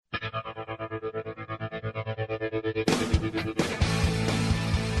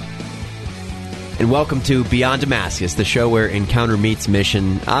and welcome to Beyond Damascus, the show where encounter meets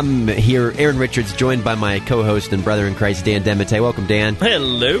mission. I'm here, Aaron Richards, joined by my co-host and brother in Christ, Dan Demite. Welcome, Dan.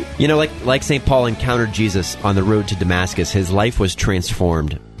 Hello. You know, like St. Paul encountered Jesus on the road to Damascus, his life was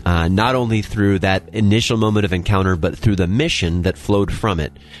transformed, not only through that initial moment of encounter, but through the mission that flowed from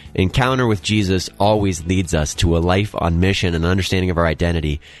it. Encounter with Jesus always leads us to a life on mission and understanding of our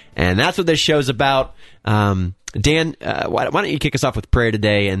identity, and that's what this show's about. Dan, why don't you kick us off with prayer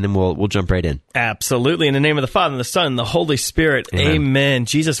today, and then we'll jump right in. Absolutely. In the name of the Father, and the Son, and the Holy Spirit. Amen.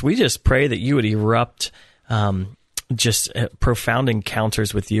 Jesus, we just pray that you would erupt profound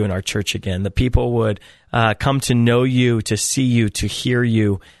encounters with you in our church again. The people would come to know you, to see you, to hear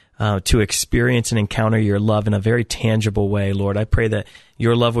you, to experience and encounter your love in a very tangible way, Lord. I pray that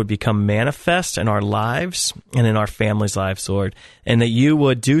your love would become manifest in our lives and in our families' lives, Lord, and that you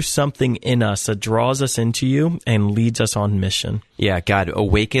would do something in us that draws us into you and leads us on mission. Yeah, God,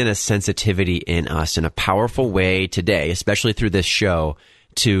 awaken a sensitivity in us in a powerful way today, especially through this show,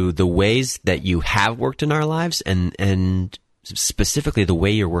 to the ways that you have worked in our lives and specifically the way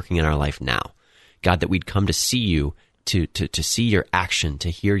you're working in our life now. God, that we'd come to see you, to see your action,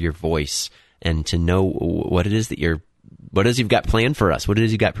 to hear your voice, and to know what it is that you've got planned for us, what it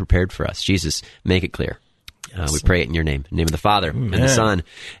is you've got prepared for us. Jesus, make it clear. Yes. We pray it in your name. In the name of the Father, and the Son,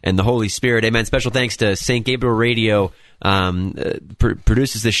 and the Holy Spirit. Amen. Special thanks to St. Gabriel Radio,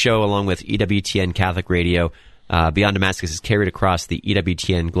 produces this show along with EWTN Catholic Radio. Beyond Damascus is carried across the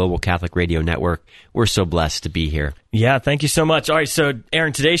EWTN Global Catholic Radio Network. We're so blessed to be here. Yeah, thank you so much. All right, so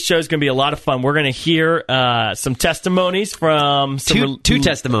Aaron, today's show is going to be a lot of fun. We're going to hear some testimonies from two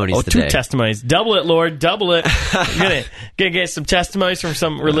testimonies today. 2 testimonies. Double it, Lord, double it. You're gonna get some testimonies from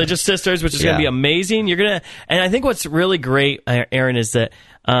some religious sisters, which is going to be amazing. And I think what's really great, Aaron, is that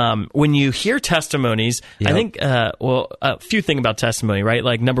when you hear testimonies, I think, a few things about testimony, right?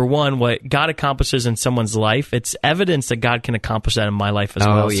 Like, number one, what God accomplishes in someone's life, it's evidence that God can accomplish that in my life as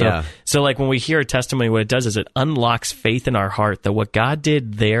well. Yeah. So like when we hear a testimony, what it does is it unlocks faith in our heart that what God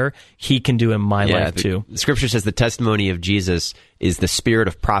did there, he can do in my life too. The scripture says the testimony of Jesus is the spirit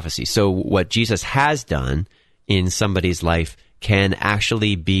of prophecy. So what Jesus has done in somebody's life can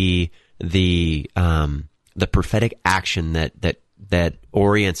actually be the prophetic action that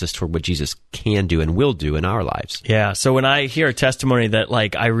orients us toward what Jesus can do and will do in our lives. Yeah, so when I hear a testimony that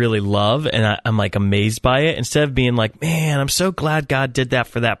like I really love and I'm like amazed by it, instead of being like, man, I'm so glad God did that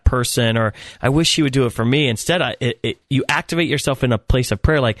for that person, or I wish he would do it for me, instead you activate yourself in a place of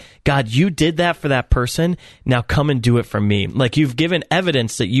prayer like, God, you did that for that person, now come and do it for me. Like, you've given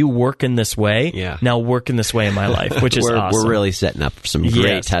evidence that you work in this way, now work in this way in my life, which is awesome. We're really setting up some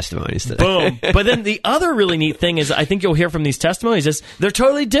great testimonies today. Boom. But then the other really neat thing is, I think you'll hear from these testimonies, is they're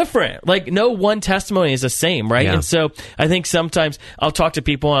totally different. Like, no one testimony is the same, right? Yeah. And so I think sometimes I'll talk to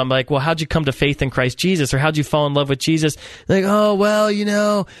people and I'm like, well, how'd you come to faith in Christ Jesus? Or how'd you fall in love with Jesus? Like, oh,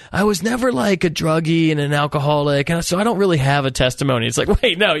 well, I was never like a druggie and an alcoholic, and so I don't really have a testimony. It's like,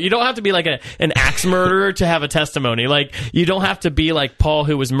 wait, no, you don't have to be like an axe murderer to have a testimony. Like, you don't have to be like Paul,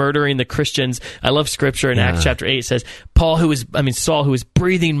 who was murdering the Christians. I love scripture in Acts chapter 8. It says, Saul, who was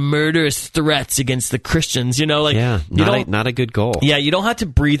breathing murderous threats against the Christians, not a good goal. Yeah, you don't have to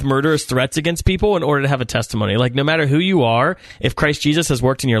breathe murderous threats against people in order to have a testimony. Like, no matter who you are, if Christ Jesus has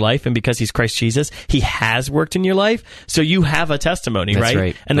worked in your life, and because he's Christ Jesus, he has worked in your life, so you have a testimony,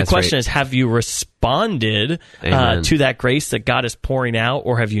 right? And the question is, have you responded to that grace that God is pouring out,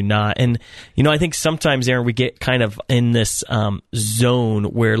 or have you not? And, I think sometimes, Aaron, we get kind of in this zone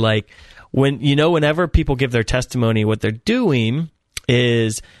where, like, whenever people give their testimony, what they're doing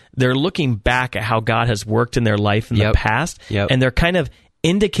is they're looking back at how God has worked in their life in the past, and they're kind of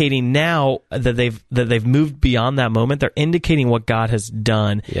indicating now that they've moved beyond that moment. They're indicating what God has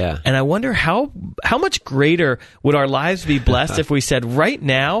done. Yeah. And I wonder how much greater would our lives be blessed if we said, right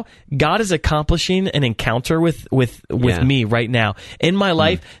now, God is accomplishing an encounter with me right now in my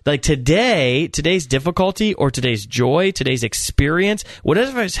life. Like today's difficulty or today's joy, today's experience,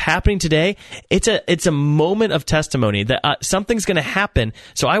 whatever is happening today, it's a moment of testimony that something's going to happen.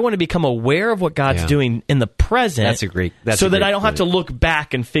 So I want to become aware of what God's doing in the present. That's a great that I don't have to look back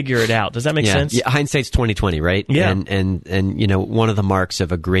and figure it out. Does that make sense? Yeah, hindsight's 20/20, right? Yeah. And one of the marks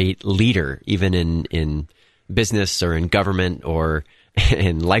of a great leader, even in business or in government or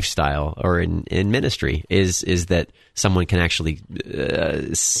in lifestyle or in ministry, is that someone can actually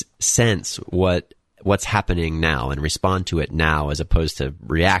sense what's happening now and respond to it now, as opposed to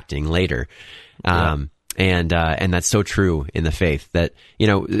reacting later. And that's so true in the faith that,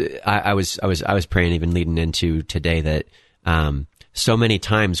 I was praying, even leading into today, that so many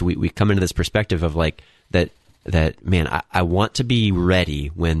times we come into this perspective of like that man, I want to be ready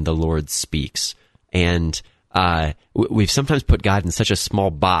when the Lord speaks. And we've sometimes put God in such a small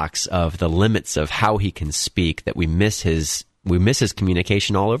box of the limits of how he can speak that we miss his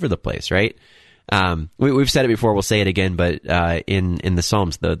communication all over the place, right? We've said it before, we'll say it again, but in the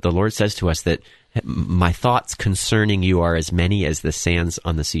Psalms, the Lord says to us that my thoughts concerning you are as many as the sands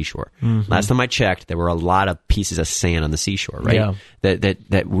on the seashore. Mm-hmm. Last time I checked, there were a lot of pieces of sand on the seashore, right? Yeah.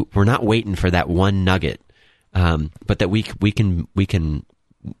 That we're not waiting for that one nugget, but that we can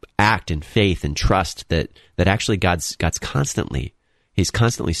act in faith and trust that actually God's constantly, he's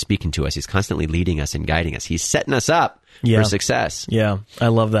constantly speaking to us. He's constantly leading us and guiding us. He's setting us up for success. Yeah, I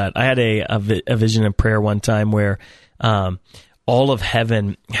love that. I had a vision in prayer one time where all of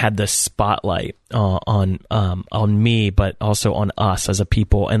heaven had this spotlight on me, but also on us as a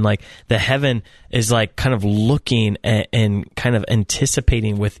people. And like the heaven is like kind of looking and kind of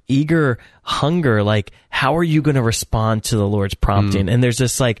anticipating with eager hunger, like, how are you going to respond to the Lord's prompting? And there's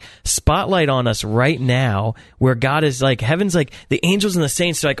this like spotlight on us right now where God is like, heaven's like, the angels and the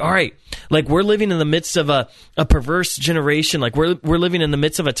saints are like, all right, like we're living in the midst of a perverse generation. Like we're living in the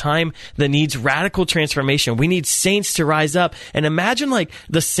midst of a time that needs radical transformation. We need saints to rise up. And imagine like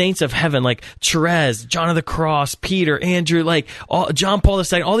the saints of heaven, like Therese, John of the Cross, Peter, Andrew, like John Paul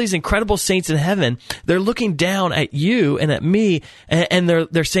II, all these incredible saints in heaven. They're looking down at you and at me, and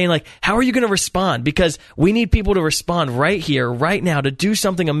they're saying like, how are you going to respond? Because we need people to respond right here, right now, to do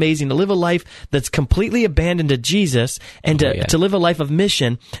something amazing, to live a life that's completely abandoned to Jesus, and to live a life of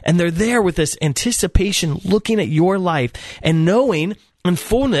mission. And they're there with this anticipation, looking at your life and knowing in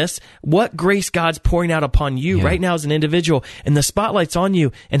fullness what grace God's pouring out upon you right now as an individual. And the spotlight's on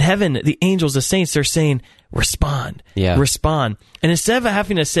you. And heaven, the angels, the saints, they're saying, respond. Respond. And instead of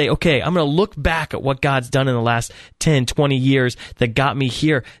having to say, okay, I'm going to look back at what God's done in the last 10, 20 years that got me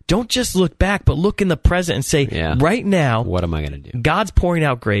here, don't just look back, but look in the present and say, right now, what am I going to do? God's pouring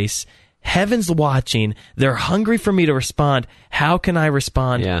out grace. Heaven's watching. They're hungry for me to respond. How can I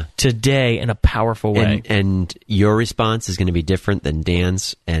respond today in a powerful way? And your response is going to be different than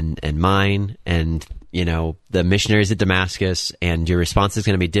Dan's and mine and, you know, the missionaries at Damascus, and your response is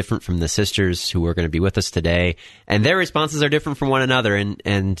going to be different from the sisters who are going to be with us today, and their responses are different from one another.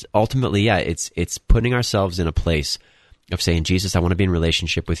 And ultimately, it's putting ourselves in a place of saying, Jesus, I want to be in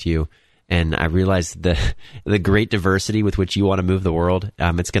relationship with you. And I realize the great diversity with which you want to move the world,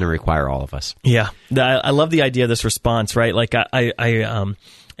 it's going to require all of us. Yeah. I love the idea of this response, right? Like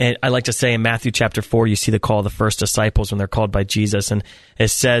and I like to say in Matthew chapter 4, you see the call of the first disciples when they're called by Jesus. And it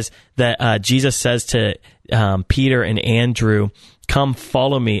says that Jesus says to Peter and Andrew, come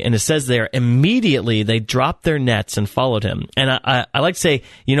follow me. And it says there, immediately they dropped their nets and followed him. And I like to say,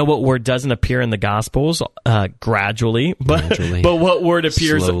 you know what word doesn't appear in the Gospels? Gradually. But what word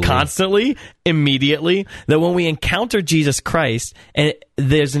appears slowly, constantly? Immediately. That when we encounter Jesus Christ, and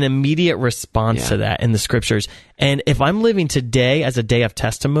there's an immediate response to that in the Scriptures. And if I'm living today as a day of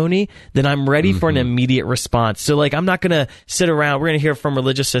testimony, then I'm ready for an immediate response. So like, I'm not going to sit around. We're going to hear from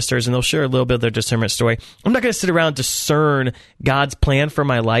religious sisters, and they'll share a little bit of their discernment story. I'm not going to sit around and discern God's plan for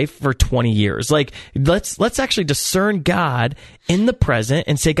my life for 20 years. Like, let's actually discern God in the present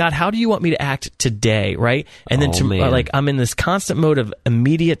and say, God, how do you want me to act today, right? And then I'm in this constant mode of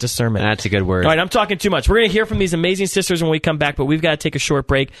immediate discernment. That's a good word. All right, I'm talking too much. We're going to hear from these amazing sisters when we come back, but we've got to take a short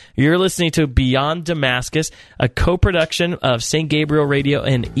break. You're listening to Beyond Damascus, a co-production of St. Gabriel Radio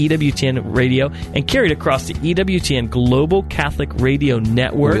and EWTN Radio, and carried across the EWTN Global Catholic Radio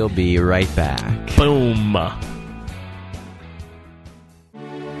Network. We'll be right back. Boom.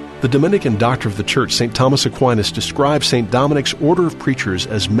 The Dominican doctor of the Church, St. Thomas Aquinas, describes St. Dominic's order of preachers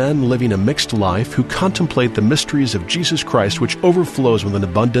as men living a mixed life who contemplate the mysteries of Jesus Christ, which overflows with an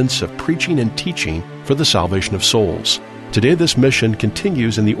abundance of preaching and teaching for the salvation of souls. Today, this mission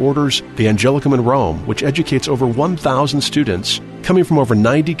continues in the order's the Angelicum in Rome, which educates over 1,000 students coming from over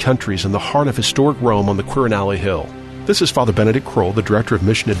 90 countries in the heart of historic Rome on the Quirinale Hill. This is Father Benedict Kroll, the Director of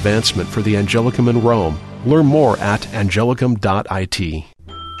Mission Advancement for the Angelicum in Rome. Learn more at angelicum.it.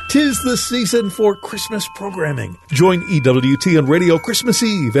 'Tis the season for Christmas programming. Join EWTN Radio Christmas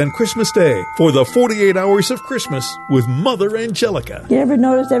Eve and Christmas Day for the 48 Hours of Christmas with Mother Angelica. You ever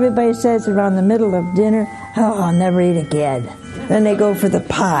notice everybody says around the middle of dinner, oh, I'll never eat again. Then they go for the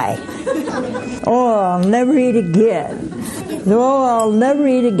pie. Oh, I'll never eat again. Oh, I'll never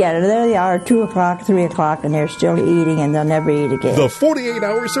eat again. And there they are, 2 o'clock, 3 o'clock, and they're still eating, and they'll never eat again. The 48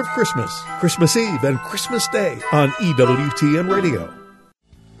 Hours of Christmas, Christmas Eve and Christmas Day on EWTN Radio.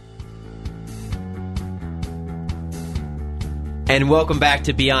 And welcome back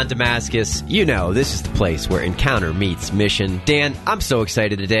to Beyond Damascus. You know, this is the place where encounter meets mission. Dan, I'm so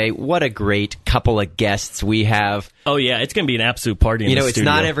excited today. What a great couple of guests we have. Oh, yeah. It's going to be an absolute party in the studio. It's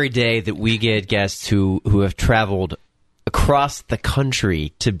not every day that we get guests who have traveled across the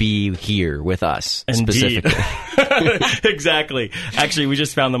country to be here with us. Indeed. Specifically. Exactly. Actually, we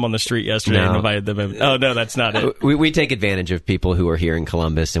just found them on the street yesterday and invited them in. Oh, no, that's not it. We take advantage of people who are here in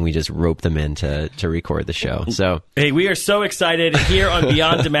Columbus, and we just rope them in to record the show. So, hey, we are so excited here on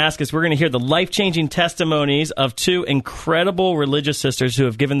Beyond Damascus. We're going to hear the life-changing testimonies of two incredible religious sisters who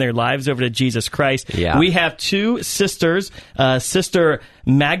have given their lives over to Jesus Christ. Yeah. We have two sisters, Sister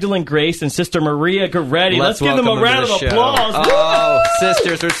Magdalene Grace and Sister Maria Goretti. Let's give them a round of applause. Oh,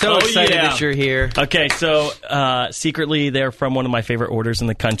 sisters, we're so excited that you're here. Okay, so secretly, they're from one of my favorite orders in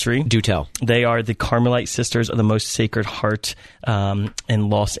the country. Do tell. They are the Carmelite Sisters of the Most Sacred Heart in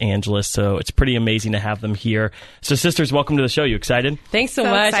Los Angeles, so it's pretty amazing to have them here. So, sisters, welcome to the show. You excited? Thanks so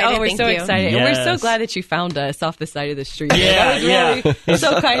much. Excited. We're so excited. Yes. And we're so glad that you found us off the side of the street. Yeah, that was really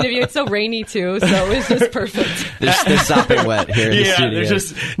so kind of you. It's so rainy, too, so it was just perfect. There's sopping wet here in the studio.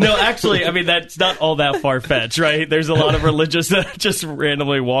 No, actually, I mean, that's not all that far-fetched, right? There's a lot of religious that just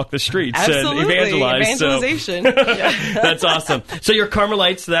randomly walk the streets and evangelize. Evangelization. So. That's awesome. So you're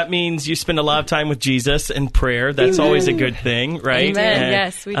Carmelites, so that means you spend a lot of time with Jesus and prayer. That's always a good thing, right? Amen. And,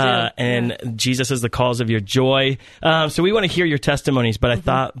 yes, we do. And Jesus is the cause of your joy. So we want to hear your testimonies, but I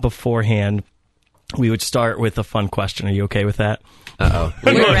thought beforehand we would start with a fun question. Are you okay with that? Uh-oh.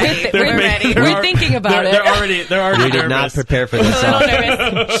 We're ready. We're thinking about it. They're already We did not prepare for this. A little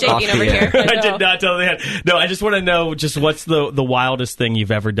nervous. Shaking over here. I did not tell them that. No, I just want to know just what's the wildest thing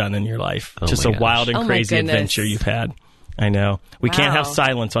you've ever done in your life. Just a wild and crazy adventure you've had. I know. We can't have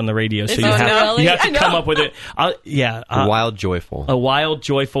silence on the radio, so you have to come up with it. A wild, joyful. A wild,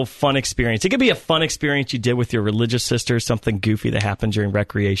 joyful, fun experience. It could be a fun experience you did with your religious sisters, something goofy that happened during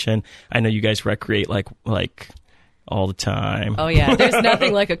recreation. I know you guys recreate like all the time. Oh, yeah. There's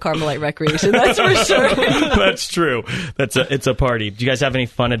nothing like a Carmelite recreation, that's for sure. That's true. It's a party. Do you guys have any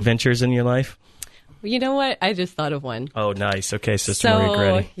fun adventures in your life? You know what? I just thought of one. Oh, nice. Okay, Sister Maria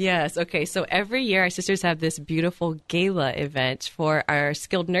Goretti. Yes. Okay. So every year, our sisters have this beautiful gala event for our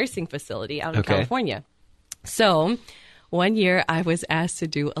skilled nursing facility out in California. So one year, I was asked to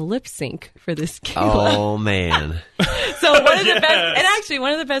do a lip sync for this gala. Oh, man. So one of the best, and actually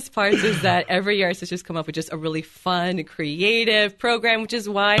one of the best parts is that every year our sisters come up with just a really fun, creative program, which is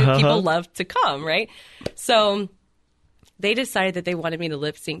why people love to come, right? So they decided that they wanted me to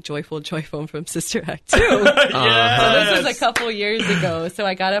lip sync Joyful, Joyful from Sister Act 2. So this was a couple years ago. So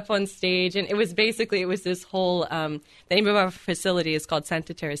I got up on stage, and it was this whole, the name of our facility is called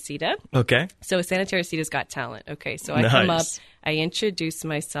Santa Teresita. Okay. So Santa Teresita's Got Talent. Okay, so I come up, I introduce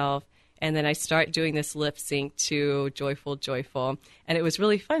myself, and then I start doing this lip sync to Joyful, Joyful. And it was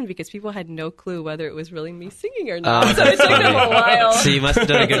really fun because people had no clue whether it was really me singing or not. So it took them a while. So you must have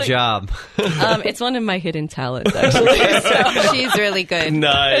done a good job. It's one of my hidden talents, actually. So she's really good.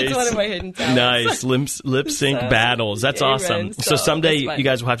 Nice. It's one of my hidden talents. Nice. Lip sync battles. That's awesome. So someday you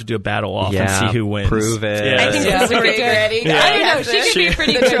guys will have to do a battle off and see who wins. Prove it. Yeah. I think Sister Maria Goretti. I don't know. She could be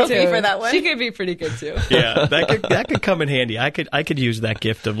pretty good, too. For that one. She could be pretty good, too. Yeah, that could come in handy. I could use that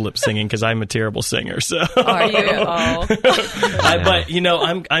gift of lip singing because I'm a terrible singer. So are you? Oh. But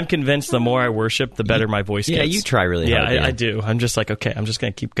I'm convinced the more I worship, the better my voice gets. Yeah, you try really hard. Yeah, I do. I'm just like, okay, I'm just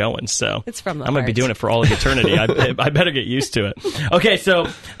going to keep going. So it's from the I'm going to be doing it for all of eternity. I better get used to it. Okay, so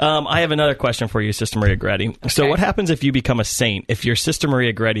I have another question for you, Sister Maria Goretti. Okay. So what happens if you become a saint? If you're Sister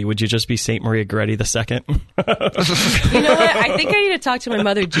Maria Goretti, would you just be Saint Maria Goretti II? You know what? I think I need to talk to my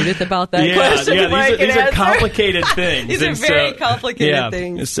mother Judith about that question. Yeah, these are complicated things. These are very complicated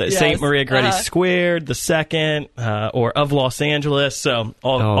things. Saint Maria Goretti Squared, the second, or of Los Angeles. So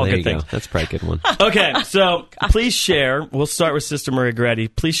all good things. That's probably a good one. Okay, so please share. We'll start with Sister Maria Goretti.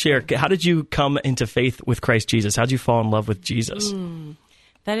 Please share. How did you come into faith with Christ Jesus? How did you fall in love with Jesus?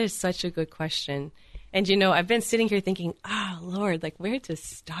 That is such a good question. And, I've been sitting here thinking, Lord, like where to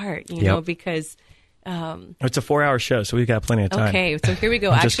start, you know, because... it's a 4-hour show, so we've got plenty of time. Okay, so here we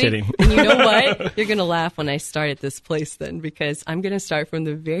go. Just kidding. And you know what? You're going to laugh when I start at this place then, because I'm going to start from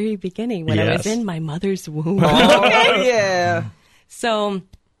the very beginning when I was in my mother's womb. Okay, yeah. So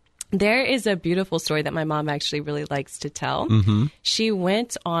there is a beautiful story that my mom actually really likes to tell. She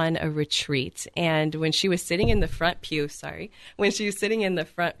went on a retreat, and when she was sitting in the front pew, she was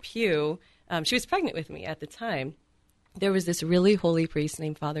pregnant with me at the time. There was this really holy priest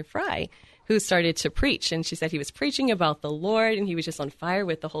named Father Fry who started to preach. And she said he was preaching about the Lord and he was just on fire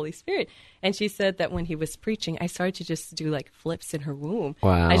with the Holy Spirit. And she said that when he was preaching, I started to just do like flips in her womb.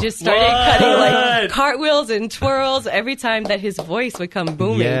 Wow. I just started cutting like cartwheels and twirls every time that his voice would come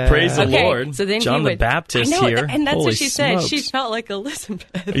booming. Yeah. Praise the Lord. So then John he would, the Baptist I know, here. and that's Holy what she said. smokes. She felt like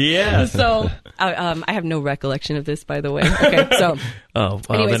Elizabeth. Yeah. So I have no recollection of this, by the way. Okay, so Oh,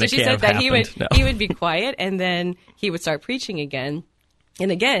 well, anyway, then so it she can't said have that happened. he would be quiet, and then he would start preaching again.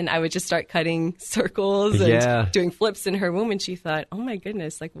 And again, I would just start cutting circles and Yeah. doing flips in her womb. And she thought, "Oh my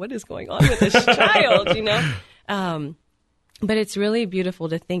goodness, like what is going on with this child?" You know. But it's really beautiful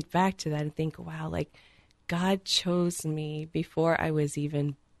to think back to that and think, wow, like God chose me before I was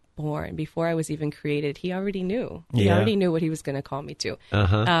even born, before I was even created. He already knew. He Yeah. already knew what he was going to call me to.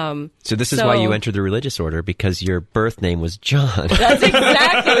 So this is why you entered the religious order, because your birth name was John. That's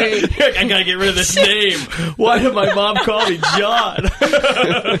exactly. I gotta get rid of this name. Why did my mom call me John?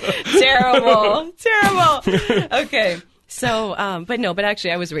 Terrible. Okay. So, but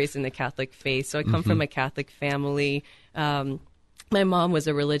actually I was raised in the Catholic faith. So I come from a Catholic family. My mom was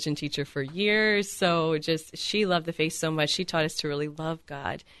a religion teacher for years. So she loved the faith so much. She taught us to really love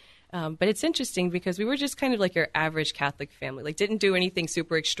God. But it's interesting because we were just kind of like your average Catholic family, like didn't do anything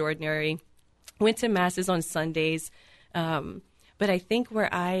super extraordinary, went to masses on Sundays. But I think where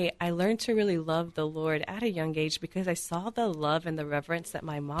I learned to really love the Lord at a young age because I saw the love and the reverence that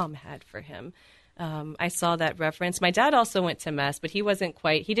my mom had for him. I saw that reverence. My dad also went to mass, but he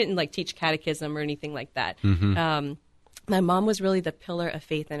didn't like teach catechism or anything like that. My mom was really the pillar of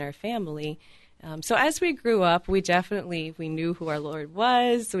faith in our family. So as we grew up, we knew who our Lord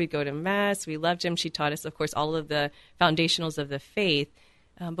was. So we'd go to mass. We loved him. She taught us, of course, all of the foundationals of the faith.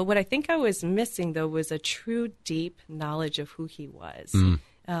 But what I think I was missing, though, was a true, deep knowledge of who he was.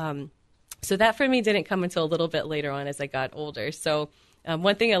 So that for me didn't come until a little bit later on as I got older. So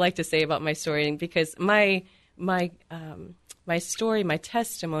one thing I like to say about my story, because my story, my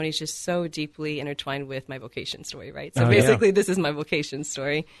testimony is just so deeply intertwined with my vocation story, right? So basically, this is my vocation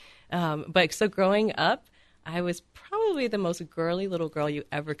story. But so growing up, I was probably the most girly little girl you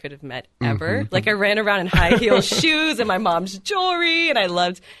ever could have met, ever. Like I ran around in high heel shoes and my mom's jewelry, and I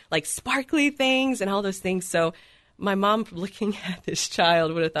loved like sparkly things and all those things. So my mom, looking at this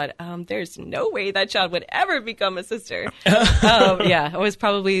child, would have thought, there's no way that child would ever become a sister. I was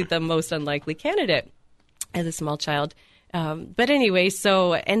probably the most unlikely candidate as a small child. But anyway,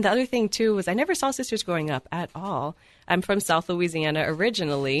 and the other thing too was I never saw sisters growing up at all. I'm from South Louisiana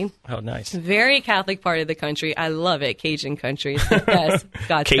originally. Oh, nice. Very Catholic part of the country. I love it. Cajun country. It's the best.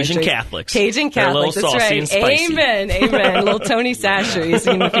 God's Cajun country. Catholics. Cajun They're a little Catholics. That's saucy right. and spicy. Amen. Little Tony Sasheries,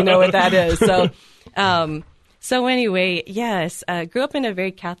 if you know what that is. So anyway, yes, grew up in a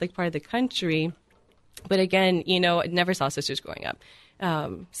very Catholic part of the country. But again, never saw sisters growing up.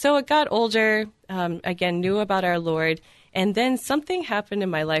 So I got older, again, knew about our Lord. And then something happened in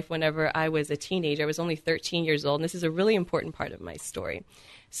my life whenever I was a teenager. I was only 13 years old, and this is a really important part of my story.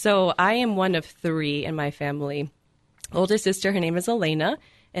 So I am one of three in my family. Oldest sister, her name is Elena,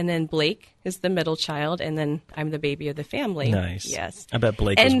 and then Blake is the middle child, and then I'm the baby of the family. Nice. Yes. I bet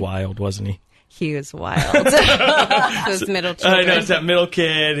Blake was wild, wasn't he? He was wild. Those middle children. I know, it's that middle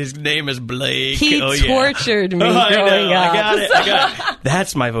kid. His name is Blake. He tortured me growing up. I got it.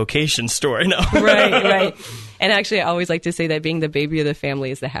 That's my vocation story. No. Right. And actually, I always like to say that being the baby of the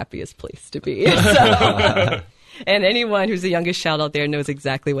family is the happiest place to be. And anyone who's the youngest child out there knows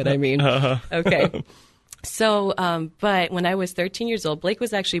exactly what I mean. Okay. So, but when I was 13 years old, Blake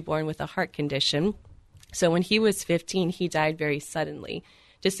was actually born with a heart condition. So when he was 15, he died very suddenly,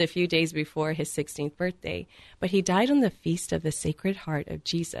 just a few days before his 16th birthday. But he died on the Feast of the Sacred Heart of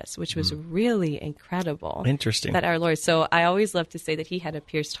Jesus, which was really incredible. Interesting. That our Lord. So I always love to say that he had a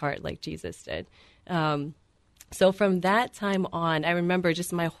pierced heart like Jesus did. So from that time on, I remember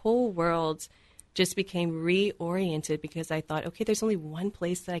just my whole world just became reoriented because I thought, okay, there's only one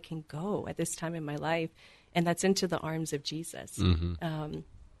place that I can go at this time in my life, and that's into the arms of Jesus.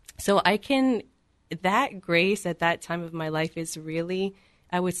 So that grace at that time of my life is really,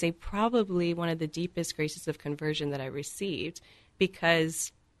 I would say, probably one of the deepest graces of conversion that I received,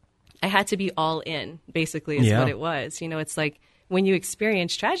 because I had to be all in, basically, is what it was. It's like, when you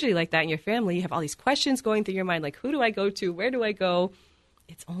experience tragedy like that in your family, you have all these questions going through your mind, like, who do I go to? Where do I go?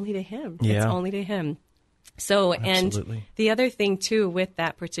 It's only to him. Yeah. It's only to him. So, Absolutely. And the other thing, too, with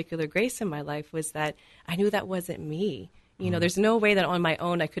that particular grace in my life was that I knew that wasn't me. There's no way that on my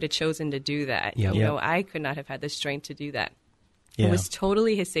own I could have chosen to do that. Yep. I could not have had the strength to do that. Yeah. It was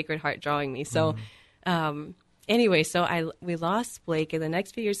totally his Sacred Heart drawing me. So, anyway, we lost Blake, and the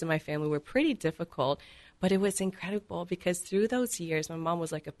next few years of my family were pretty difficult. But it was incredible because through those years, my mom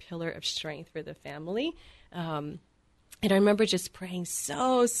was like a pillar of strength for the family. And I remember just praying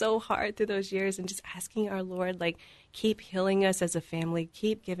so hard through those years and just asking our Lord, like, keep healing us as a family,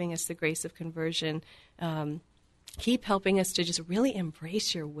 keep giving us the grace of conversion, keep helping us to just really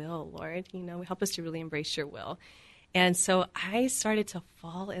embrace your will, Lord. Help us to really embrace your will. And so I started to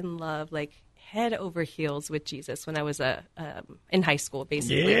fall in love, like head over heels with Jesus when I was in high school,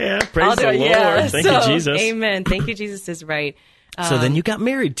 basically. Yeah, praise the Lord. Yeah. Thank you, Jesus. Amen. Thank you, Jesus is right. So then you got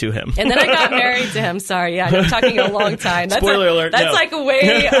married to him. And then I got married to him. Sorry. Yeah, I'm talking a long time. Spoiler alert. That's like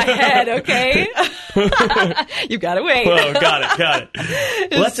way ahead, okay? You got to wait. Whoa, got it.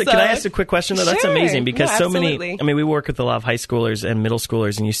 Well, can I ask a quick question, though? Sure. That's amazing because so absolutely. many, we work with a lot of high schoolers and middle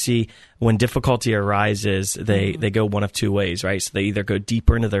schoolers, and you see when difficulty arises, they go one of two ways, right? So they either go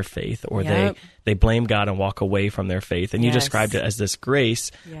deeper into their faith or they blame God and walk away from their faith. And you described it as this grace,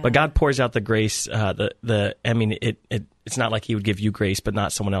 but God pours out the grace. It's not like he would give you grace, but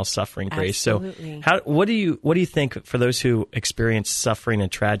not someone else suffering grace. Absolutely. So what do you think for those who experience suffering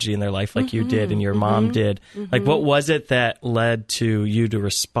and tragedy in their life like you did and your mom did, like what was it that led to you to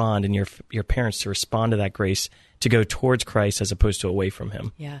respond and your parents to respond to that grace to go towards Christ as opposed to away from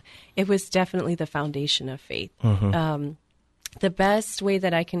him? Yeah, it was definitely the foundation of faith. The best way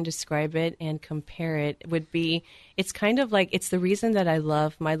that I can describe it and compare it would be, it's kind of like, it's the reason that I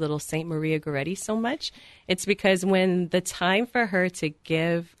love my little Saint Maria Goretti so much. It's because when the time for her to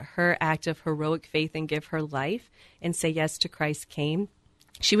give her act of heroic faith and give her life and say yes to Christ came,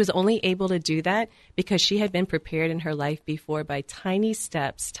 she was only able to do that because she had been prepared in her life before by tiny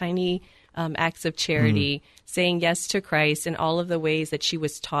steps, tiny acts of charity, saying yes to Christ in all of the ways that she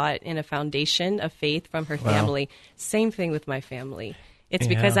was taught in a foundation of faith from her family. Same thing with my family. It's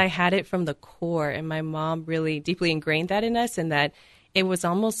because I had it from the core, and my mom really deeply ingrained that in us, and that it was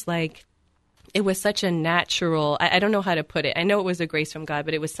almost like it was such a natural, I don't know how to put it. I know it was a grace from God,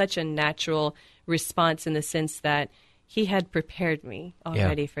 but it was such a natural response in the sense that he had prepared me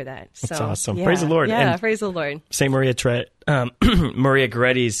already for that. That's awesome. Praise the Lord. Yeah, praise the Lord. St. Maria Maria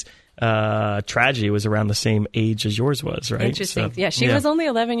Goretti's tragedy was around the same age as yours was, right? Interesting. So, she was only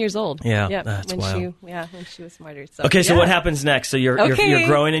 11 years old. Yeah, that's wild. When she was martyred. So, okay, so what happens next? So you're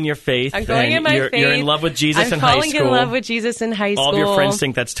growing in your faith. I'm growing in my faith. You're in love with Jesus in high school. I'm falling in love with Jesus in high school. All of your friends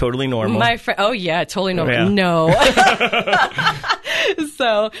think that's totally normal. Totally normal. Yeah. No.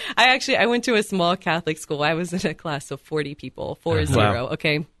 So I went to a small Catholic school. I was in a class of 40 people, 40. Wow.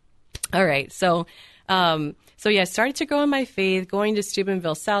 Okay. All right. So started to grow in my faith, going to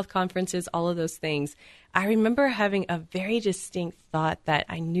Steubenville South conferences, all of those things. I remember having a very distinct thought that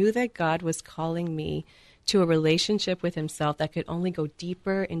I knew that God was calling me to a relationship with himself that could only go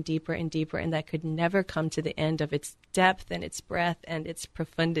deeper and deeper and deeper, and that could never come to the end of its depth and its breadth and its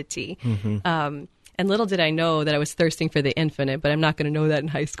profundity. And little did I know that I was thirsting for the infinite, but I'm not going to know that in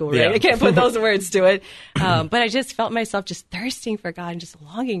high school, right? Yeah. I can't put those words to it. But I just felt myself just thirsting for God and just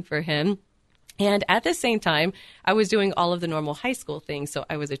longing for him. And at the same time, I was doing all of the normal high school things. So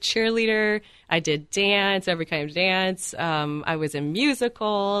I was a cheerleader. I did dance, every kind of dance. I was in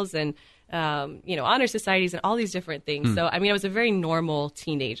musicals and, honor societies and all these different things. So, I was a very normal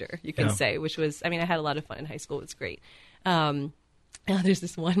teenager, you can say, which was, I had a lot of fun in high school. It was great. Now, there's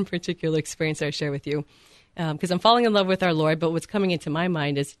this one particular experience I share with you. Because I'm falling in love with our Lord, but what's coming into my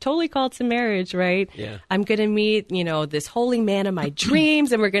mind is totally called to marriage, right? Yeah. I'm going to meet, this holy man of my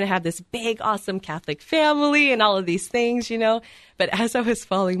dreams, and we're going to have this big, awesome Catholic family and all of these things, But as I was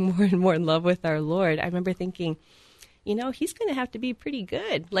falling more and more in love with our Lord, I remember thinking, he's going to have to be pretty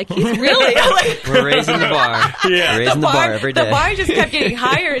good. Like, he's really... We're raising the bar. Yeah. We're raising the bar every day. The bar just kept getting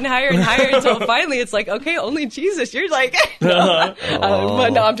higher and higher and higher until finally it's like, okay, only Jesus. You're like... But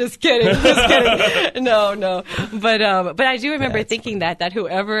no, I'm just kidding. No. But I do remember thinking that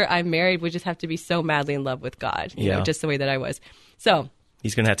whoever I married would just have to be so madly in love with God, you know, just the way that I was. So...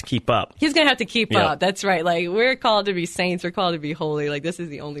 He's going to have to keep up. He's going to have to keep up. That's right. Like, we're called to be saints. We're called to be holy. Like, this is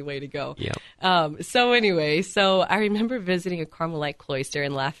the only way to go. So I remember visiting a Carmelite cloister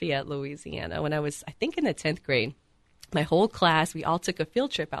in Lafayette, Louisiana, when I was, I think, in the 10th grade. My whole class, we all took a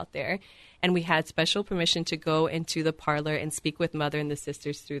field trip out there, and we had special permission to go into the parlor and speak with Mother and the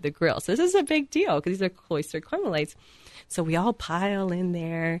sisters through the grill. So this is a big deal because these are cloister Carmelites. So we all pile in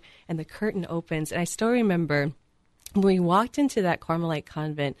there, and the curtain opens. And I still remember... when we walked into that Carmelite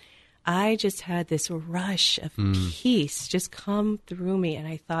convent, I just had this rush of peace just come through me. And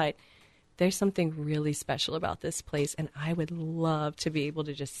I thought, there's something really special about this place, and I would love to be able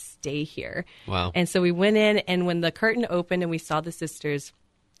to just stay here. Wow. And so we went in, and when the curtain opened and we saw the sisters,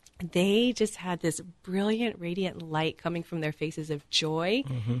 they just had this brilliant, radiant light coming from their faces of joy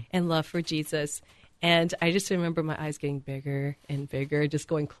and love for Jesus. And I just remember my eyes getting bigger and bigger, just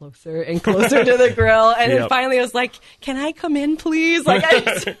going closer and closer to the grill. And then finally I was like, can I come in, please? Like,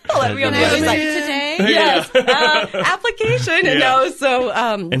 let me on today? Yes. Application, So,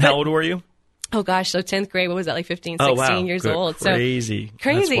 and how old were you? Oh gosh. So 10th grade, what was that? Like 15, 16 years old. Crazy.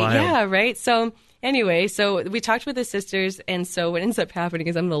 Crazy. Yeah. Right. So anyway, so we talked with the sisters, and so what ends up happening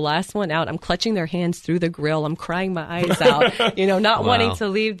is I'm the last one out. I'm clutching their hands through the grill. I'm crying my eyes out, not wanting to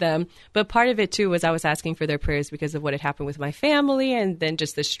leave them. But part of it, too, was I was asking for their prayers because of what had happened with my family, and then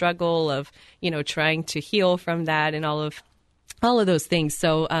just the struggle of, trying to heal from that and all of those things.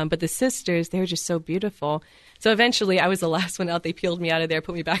 So, but the sisters, they were just so beautiful. So eventually I was the last one out. They peeled me out of there,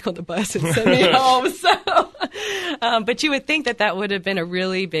 put me back on the bus, and sent me home. So, but you would think that would have been a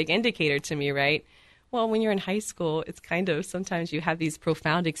really big indicator to me, right? Well, when you're in high school, it's kind of sometimes you have these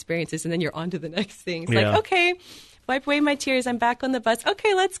profound experiences, and then you're on to the next thing. It's like, okay, wipe away my tears. I'm back on the bus.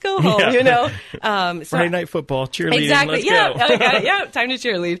 Okay, let's go home, Friday night football, cheerleading, exactly, let's go. Time to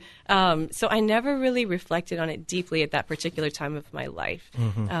cheerlead. So I never really reflected on it deeply at that particular time of my life.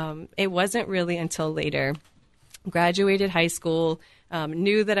 It wasn't really until later. Graduated high school,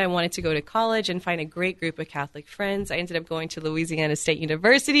 knew that I wanted to go to college and find a great group of Catholic friends. I ended up going to Louisiana State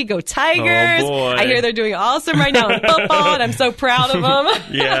University. Go Tigers! Oh, boy. I hear they're doing awesome right now in football, and I'm so proud of them.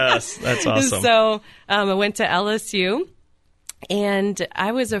 Yes, that's awesome. So I went to LSU, and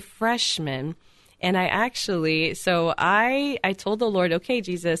I was a freshman. And I told the Lord, okay,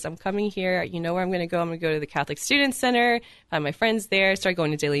 Jesus, I'm coming here. You know where I'm going to go. I'm going to go to the Catholic Student Center, find my friends there, start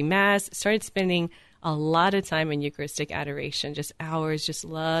going to daily mass, started spending a lot of time in Eucharistic adoration, just hours, just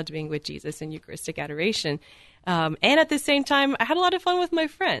loved being with Jesus in Eucharistic adoration. And at the same time, I had a lot of fun with my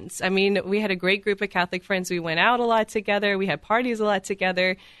friends. I mean, we had a great group of Catholic friends. We went out a lot together. We had parties a lot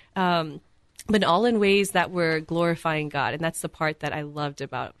together, but all in ways that were glorifying God. And that's the part that I loved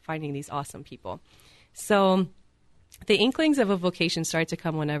about finding these awesome people. So the inklings of a vocation started to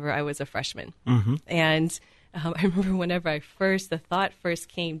come whenever I was a freshman. And I remember whenever the thought first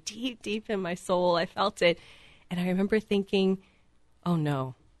came deep, deep in my soul, I felt it. And I remember thinking, oh,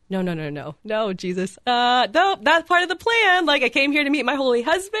 no, Jesus. No, that's part of the plan. Like, I came here to meet my holy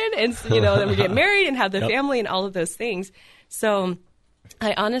husband, and, then we get married and have the family and all of those things. So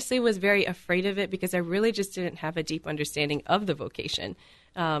I honestly was very afraid of it because I really just didn't have a deep understanding of the vocation.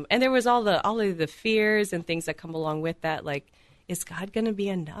 And there was all of the fears and things that come along with that. Like, is God going to be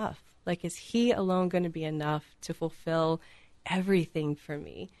enough? Like, is he alone going to be enough to fulfill everything for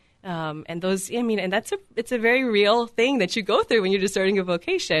me? And it's a very real thing that you go through when you're just starting a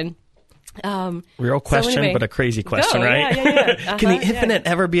vocation. Real question, but a crazy question, right? Yeah. Can the infinite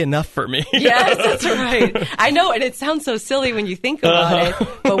ever be enough for me? Yes, that's right. I know, and it sounds so silly when you think about it,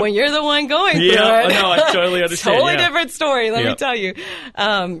 but when you're the one going through it, no, I totally understand. Totally different story, let me tell you.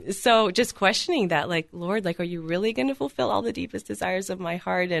 So just questioning that, like, Lord, like, are you really going to fulfill all the deepest desires of my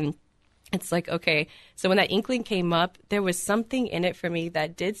heart? And it's like, okay, so when that inkling came up, there was something in it for me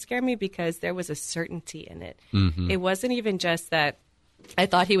that did scare me because there was a certainty in it. It wasn't even just that I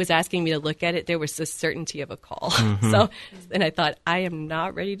thought he was asking me to look at it. There was the certainty of a call. So, and I thought, I am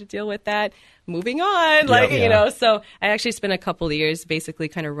not ready to deal with that. Moving on, so I actually spent a couple of years basically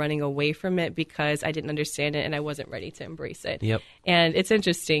kind of running away from it because I didn't understand it and I wasn't ready to embrace it. And it's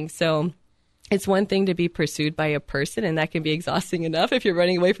interesting. So it's one thing to be pursued by a person, and that can be exhausting enough if you're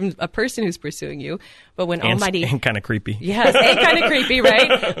running away from a person who's pursuing you. But when Almighty... And kind of creepy. Yes, and kind of creepy,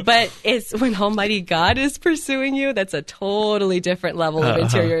 right? But it's when Almighty God is pursuing you, that's a totally different level of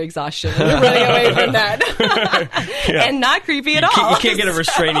interior exhaustion. When you're running away from that. And not creepy at all. You can't get a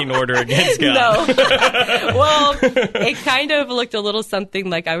restraining order against God. No. Well, it kind of looked a little something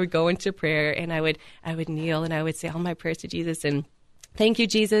like I would go into prayer, and I would kneel, and I would say all my prayers to Jesus, and thank you,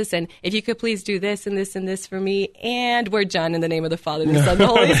 Jesus, and if you could please do this and this and this for me, and we're done in the name of the Father, the Son, and the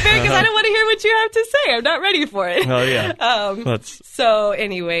Holy Spirit, because I don't want to hear what you have to say. I'm not ready for it. Oh, yeah. So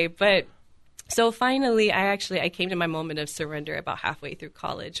anyway, so finally, I came to my moment of surrender about halfway through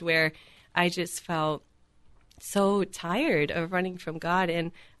college where I just felt so tired of running from God,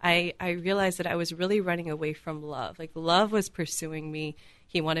 and I realized that I was really running away from love. Like, love was pursuing me.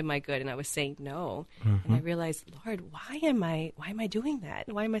 He wanted my good, and I was saying no. And I realized, Lord, why am I doing that?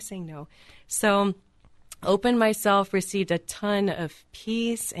 Why am I saying no? So opened myself, received a ton of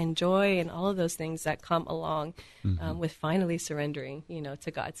peace and joy and all of those things that come along with finally surrendering,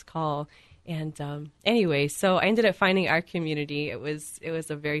 to God's call. And anyway, so I ended up finding our community. It was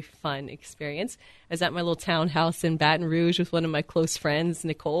a very fun experience. I was at my little townhouse in Baton Rouge with one of my close friends,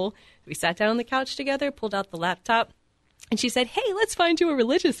 Nicole. We sat down on the couch together, pulled out the laptop, And she said, hey, let's find you a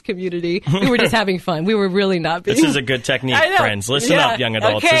religious community. We were just having fun. We were really not being... This is a good technique, friends. Listen up, young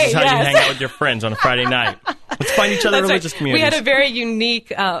adults. Okay, this is how you hang out with your friends on a Friday night. Let's find each other religious communities. We had a very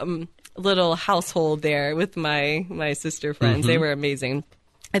unique little household there with my sister friends. They were amazing.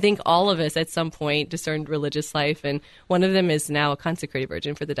 I think all of us at some point discerned religious life, and one of them is now a consecrated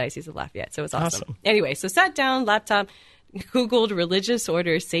virgin for the Diocese of Lafayette. So it's awesome. Anyway, so sat down, laptop, Googled religious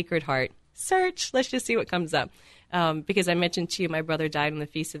order, Sacred Heart. Search. Let's just see what comes up. Because I mentioned to you, my brother died on the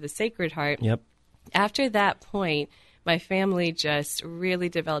Feast of the Sacred Heart. Yep. After that point, my family just really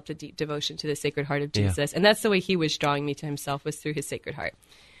developed a deep devotion to the Sacred Heart of Jesus. And that's the way he was drawing me to himself, was through his Sacred Heart.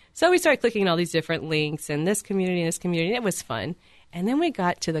 So we started clicking on all these different links and this community and this community. It was fun. And then we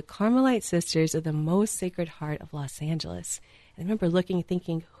got to the Carmelite Sisters of the Most Sacred Heart of Los Angeles. And I remember looking and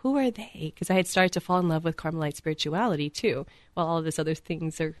thinking, who are they? Because I had started to fall in love with Carmelite spirituality, too, while all of this other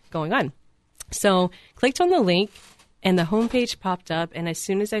things are going on. So clicked on the link, and the homepage popped up. And as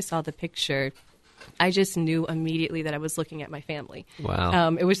soon as I saw the picture, I just knew immediately that I was looking at my family.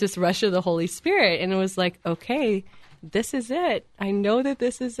 Wow. It was this rush of the Holy Spirit. And it was like, okay, this is it. I know that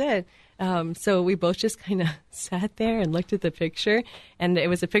this is it. So we both just kind of sat there and looked at the picture. And it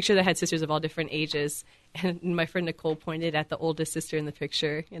was a picture that had sisters of all different ages. And my friend Nicole pointed at the oldest sister in the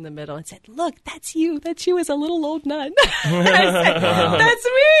picture in the middle and said, look, that's you. That's you as a little old nun. I said, that's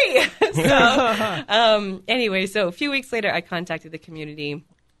me. So anyway, so a few weeks later, I contacted the community,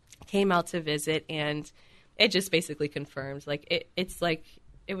 came out to visit, and it just basically confirmed. Like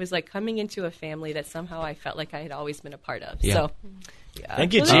it was like coming into a family that somehow I felt like I had always been a part of. Yeah. So, yeah.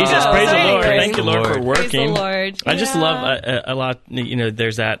 Thank you, Jesus. Praise the Lord. Thank you, Lord, for working. Praise the Lord. I just love a lot.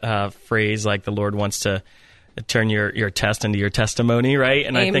 There's that phrase like the Lord wants to turn your test into your testimony, right?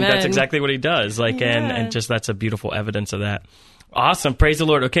 And Amen. I think that's exactly what he does. And just that's a beautiful evidence of that. Awesome. Praise the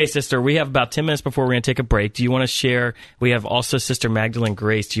Lord. Okay, sister, we have about 10 minutes before we're going to take a break. Do you want to share? We have also Sister Magdalene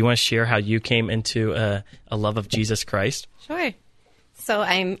Grace. Do you want to share how you came into a love of Jesus Christ? Sure. So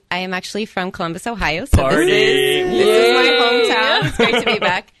I am actually from Columbus, Ohio. So Party! This is my hometown. It's great to be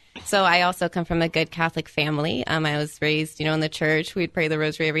back. So I also come from a good Catholic family. I was raised, in the church. We'd pray the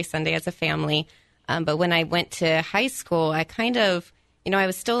rosary every Sunday as a family. But when I went to high school, I kind of, I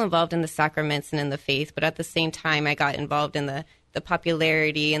was still involved in the sacraments and in the faith. But at the same time, I got involved in the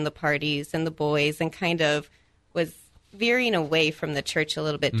popularity and the parties and the boys, and kind of was veering away from the church a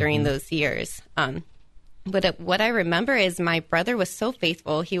little bit during those years. But what I remember is my brother was so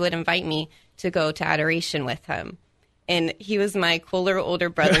faithful, he would invite me to go to adoration with him. And he was my cooler older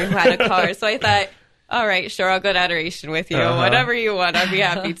brother who had a car. So I thought, all right, sure, I'll go to adoration with you. Whatever you want, I'd be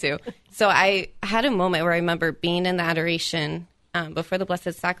happy to. So I had a moment where I remember being in the adoration before the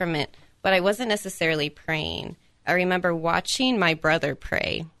Blessed Sacrament, but I wasn't necessarily praying. I remember watching my brother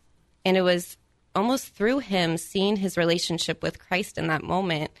pray. And it was almost through him seeing his relationship with Christ in that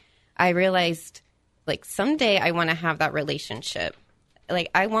moment, I realized, like, someday I want to have that relationship. Like,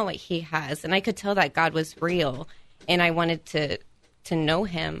 I want what he has. And I could tell that God was real, and I wanted to know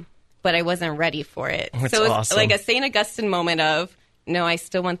him, but I wasn't ready for it. That's so it was awesome. like a St. Augustine moment of, no, I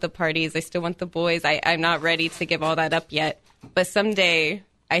still want the parties. I still want the boys. I'm not ready to give all that up yet. But someday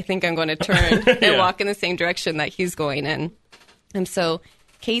I think I'm going to turn and walk in the same direction that he's going in. And so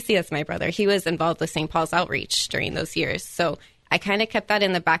Casey, that's my brother, he was involved with St. Paul's Outreach during those years. So I kind of kept that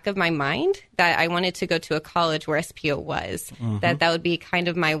in the back of my mind, that I wanted to go to a college where SPO was, that would be kind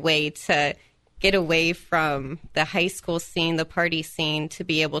of my way to get away from the high school scene, the party scene, to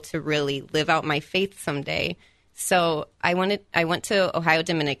be able to really live out my faith someday. So I went to Ohio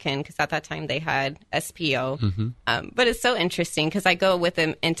Dominican because at that time they had SPO. But it's so interesting because I go with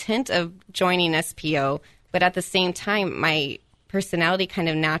an intent of joining SPO, but at the same time, my personality kind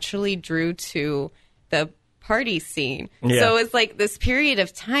of naturally drew to the party scene. Yeah. So it's like this period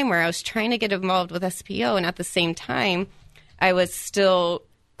of time where I was trying to get involved with SPO, and at the same time, I was still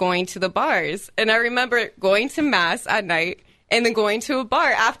going to the bars. And I remember going to Mass at night and then going to a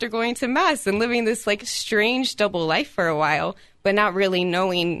bar after going to Mass and living this like strange double life for a while, but not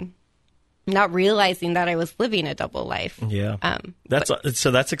realizing that I was living a double life. Yeah.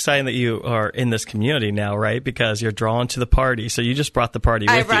 That's exciting that you are in this community now, right? Because you're drawn to the party. So you just brought the party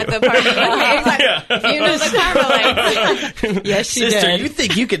with you. I brought the party with me. You know the Carmelites. Yes, she Sister, did. you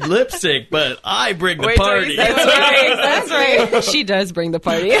think you could lip sync, but I bring the party. That's right. She does bring the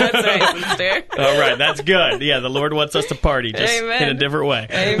party. That's right, sister. All right, that's good. Yeah, the Lord wants us to party, just in a different way.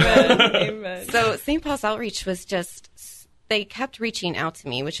 Amen. Amen. So St. Paul's Outreach was just, they kept reaching out to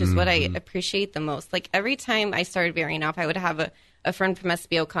me, which is what I appreciate the most. Like every time I started veering off, I would have a friend from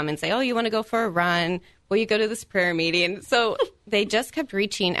SBO come and say, oh, you want to go for a run? Will you go to this prayer meeting? So they just kept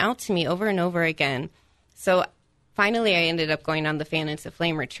reaching out to me over and over again. So finally I ended up going on the Fan into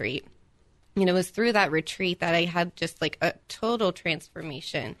Flame retreat. And it was through that retreat that I had just like a total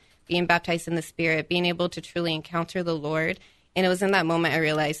transformation, being baptized in the Spirit, being able to truly encounter the Lord. And it was in that moment I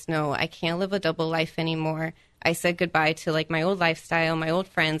realized, no, I can't live a double life anymore. I said goodbye to like my old lifestyle, my old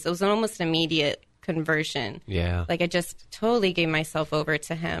friends. It was an almost immediate conversion. Yeah. Like I just totally gave myself over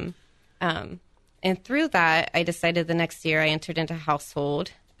to him. And through that, I decided the next year I entered into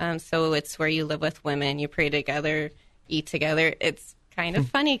household. So it's where you live with women, you pray together, eat together. It's kind of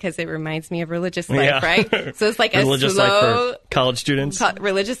funny because it reminds me of religious life, right? So it's like religious a slow life for college students.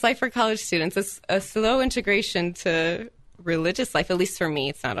 Religious life for college students. It's a slow integration to religious life. At least for me,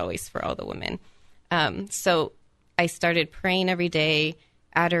 it's not always for all the women. So I started praying every day,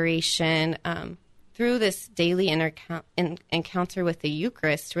 adoration, through this daily encounter with the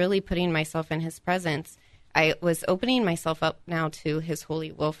Eucharist, really putting myself in his presence. I was opening myself up now to his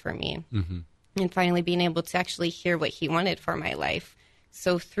holy will for me, and finally being able to actually hear what he wanted for my life.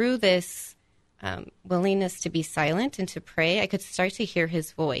 So through this willingness to be silent and to pray, I could start to hear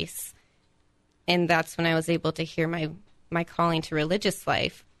his voice. And that's when I was able to hear my calling to religious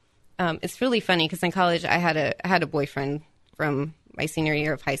life. It's really funny because in college I had a boyfriend from my senior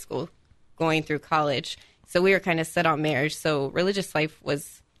year of high school going through college. So we were kind of set on marriage. So religious life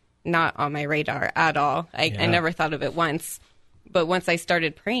was not on my radar at all. I never thought of it once. But once I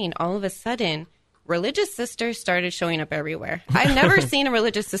started praying, all of a sudden, religious sisters started showing up everywhere. I've never seen a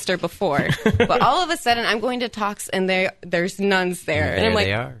religious sister before. But all of a sudden, I'm going to talks and there's nuns there. And I'm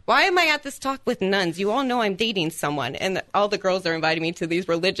like, why am I at this talk with nuns? You all know I'm dating someone. And all the girls are inviting me to these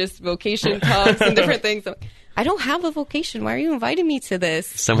religious vocation talks and different things. I don't have a vocation. Why are you inviting me to this?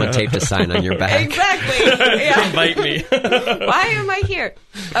 Someone taped a sign on your back. Exactly. Yeah. Invite me. Why am I here?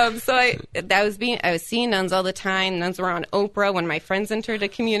 So I was seeing nuns all the time. Nuns were on Oprah when my friends entered a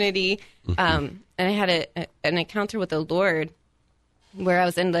community. And I had an encounter with the Lord where I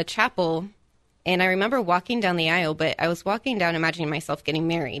was in the chapel. And I remember walking down the aisle, but I was walking down imagining myself getting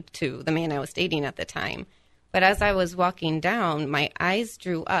married to the man I was dating at the time. But as I was walking down, my eyes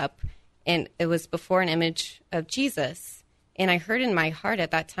drew up. And it was before an image of Jesus. And I heard in my heart at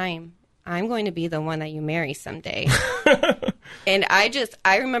that time, I'm going to be the one that you marry someday. And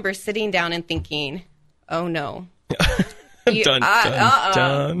I remember sitting down and thinking, oh no. Dun.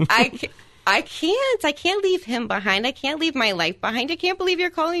 I can't leave him behind. I can't leave my life behind. I can't believe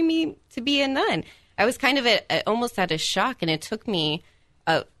you're calling me to be a nun. I was kind of almost at a shock. And it took me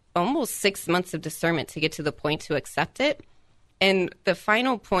almost 6 months of discernment to get to the point to accept it. And the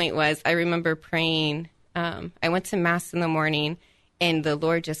final point was, I remember praying, I went to Mass in the morning, and the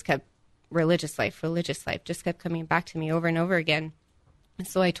Lord just kept, religious life, just kept coming back to me over and over again. And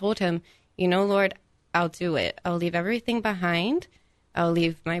so I told him, Lord, I'll do it. I'll leave everything behind. I'll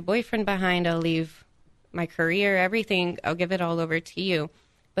leave my boyfriend behind. I'll leave my career, everything. I'll give it all over to you.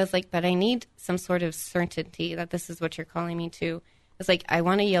 But it's like, but I need some sort of certainty that this is what you're calling me to. It's like, I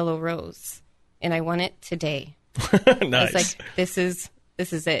want a yellow rose, and I want it today. Nice. It's like, this is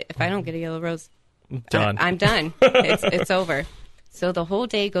it. If I don't get a yellow rose, done. I'm done. It's over. So the whole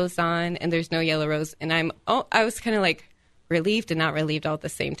day goes on and there's no yellow rose. And I was kind of like relieved and not relieved all at the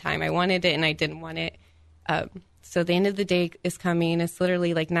same time. I wanted it and I didn't want it. So the end of the day is coming. It's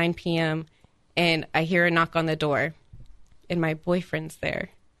literally like 9 p.m. and I hear a knock on the door and my boyfriend's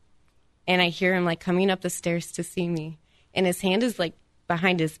there. And I hear him like coming up the stairs to see me. And his hand is like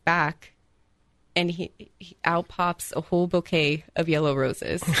behind his back. And he out pops a whole bouquet of yellow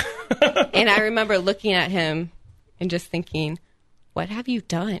roses. And I remember looking at him and just thinking, what have you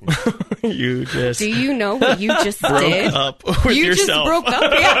done? Do you know what you just did? Up with you yourself. Just broke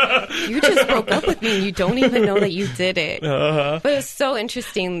up. Yeah. You just broke up with me and you don't even know that you did it. But it was so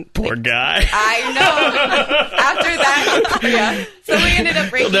interesting. Poor guy. I know. After that, yeah. So we ended up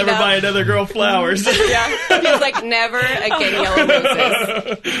breaking up. He'll never buy another girl flowers. Yeah. He was like, never again yellow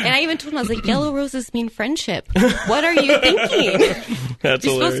roses. And I even told him, I was like, yellow roses mean friendship. What are you thinking? That's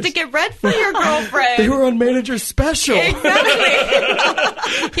You're hilarious. supposed to get red for your girlfriend. They were on Manager Special.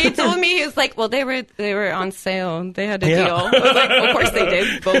 Exactly. He told me, he was like, well, they were on sale. They had a deal. I was like, of course they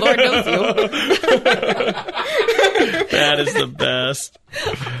did. The Lord knows you. That is the best.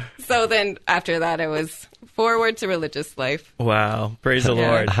 So then after that, it was forward to religious life. Wow. Praise the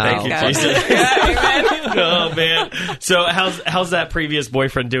Lord. Thank you, God. Jesus. Yeah, amen. Oh, man. So how's that previous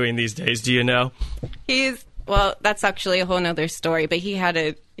boyfriend doing these days? Do you know? Well, that's actually a whole nother story, but he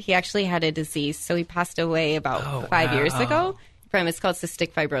actually had a disease. So he passed away about 5 years ago. It's called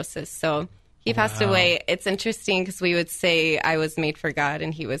cystic fibrosis. So He passed away. It's interesting because we would say I was made for God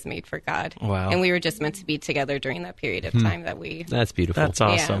and he was made for God. Wow. And we were just meant to be together during that period of time that we... That's beautiful. That's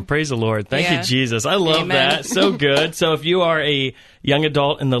awesome. Yeah. Praise the Lord. Thank you, Jesus. I love Amen. that. So good. So if you are a young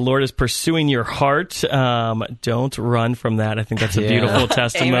adult and the Lord is pursuing your heart, don't run from that. I think that's a beautiful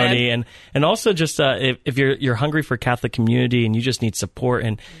testimony. And also just if you're hungry for Catholic community and you just need support,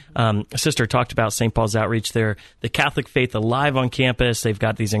 and a sister talked about St. Paul's Outreach there, the Catholic Faith Alive on campus. They've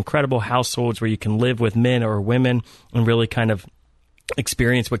got these incredible households where you can live with men or women and really kind of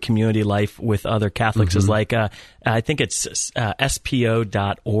experience what community life with other Catholics is like. I think it's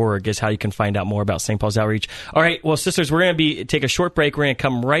spo.org is how you can find out more about St. Paul's Outreach. All right, well, sisters, we're going to take a short break. We're going to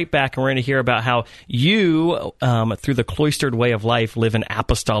come right back, and we're going to hear about how you, through the cloistered way of life, live an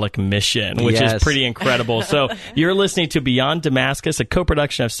apostolic mission, which is pretty incredible. So you're listening to Beyond Damascus, a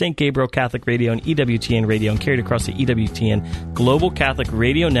co-production of St. Gabriel Catholic Radio and EWTN Radio, and carried across the EWTN Global Catholic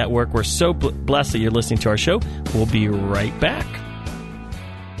Radio Network. We're so blessed that you're listening to our show. We'll be right back.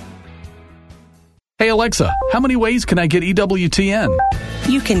 Hey Alexa, how many ways can I get EWTN?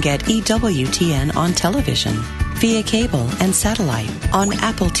 You can get EWTN on television, via cable and satellite, on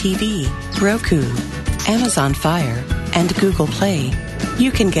Apple TV, Roku, Amazon Fire, and Google Play.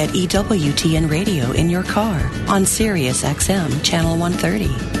 You can get EWTN radio in your car on Sirius XM Channel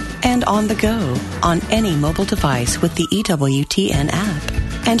 130, and on the go on any mobile device with the EWTN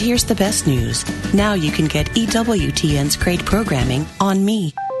app. And here's the best news. Now you can get EWTN's great programming on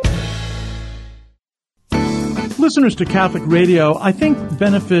Me. Listeners to Catholic radio, I think,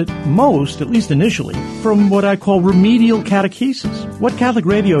 benefit most, at least initially, from what I call remedial catechesis. What Catholic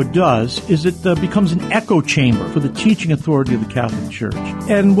radio does is it becomes an echo chamber for the teaching authority of the Catholic Church.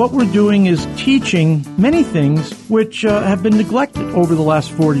 And what we're doing is teaching many things which have been neglected over the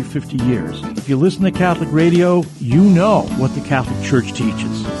last 40, 50 years. If you listen to Catholic radio, you know what the Catholic Church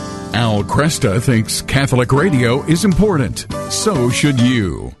teaches. Al Cresta thinks Catholic radio is important. So should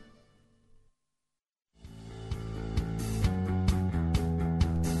you.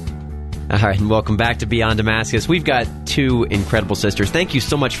 All right, and welcome back to Beyond Damascus. We've got two incredible sisters. Thank you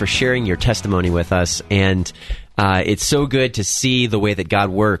so much for sharing your testimony with us. And it's so good to see the way that God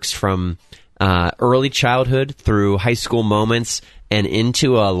works from early childhood through high school moments and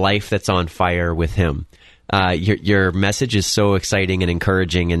into a life that's on fire with Him. Your message is so exciting and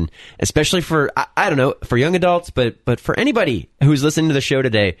encouraging, and especially for, I don't know, for young adults, but for anybody who's listening to the show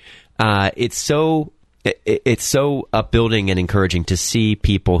today, it's so upbuilding and encouraging to see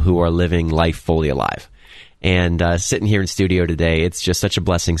people who are living life fully alive. And sitting here in studio today, it's just such a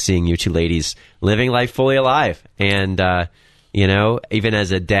blessing seeing you two ladies living life fully alive. And, even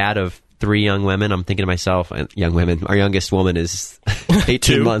as a dad of 3 young women, I'm thinking to myself, young women, our youngest woman is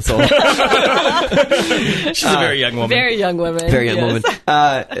 18 months old. She's a very young woman. Very young woman. Very young woman.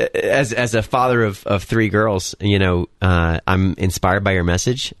 As a father of 3 girls, I'm inspired by your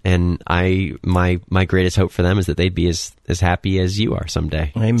message, and my greatest hope for them is that they'd be as happy as you are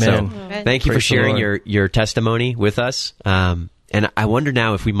someday. Amen. So, thank you for Praise sharing your testimony with us. And I wonder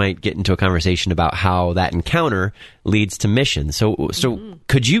now if we might get into a conversation about how that encounter leads to mission. So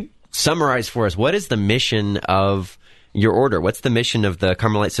could you summarize for us, what is the mission of your order? What's the mission of the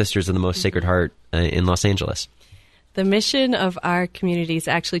Carmelite Sisters of the Most Sacred Heart in Los Angeles? The mission of our community is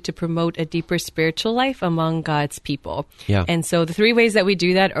actually to promote a deeper spiritual life among God's people. Yeah. And so the 3 ways that we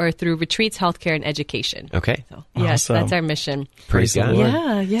do that are through retreats, healthcare, and education. Okay. So, yes, awesome. that's our mission. Praise God.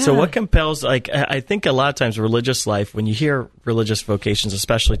 Yeah. So what compels, I think a lot of times religious life, when you hear religious vocations,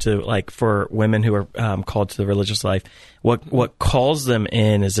 especially to for women who are called to the religious life, what calls them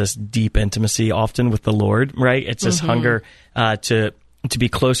in is this deep intimacy, often with the Lord, right? It's this hunger to be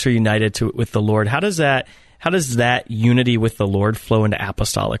closer united with the Lord. How does that unity with the Lord flow into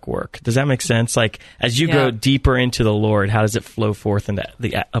apostolic work? Does that make sense? As you go deeper into the Lord, how does it flow forth into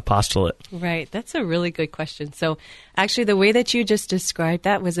the apostolate? Right. That's a really good question. So actually, the way that you just described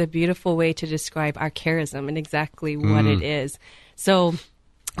that was a beautiful way to describe our charism and exactly what it is. So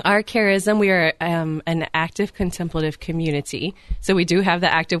our charism, we are an active contemplative community. So we do have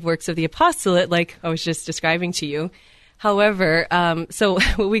the active works of the apostolate, like I was just describing to you. However, so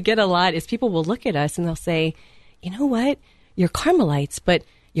what we get a lot is people will look at us and they'll say, you know what, you're Carmelites, but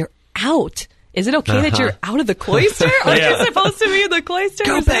you're out. Is it okay that you're out of the cloister? Aren't you supposed to be in the cloister?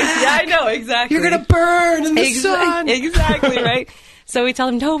 Go back. Yeah, I know, exactly. You're going to burn in the sun. Exactly, right? So we tell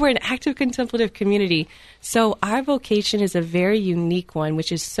them, no, we're an active contemplative community. So our vocation is a very unique one,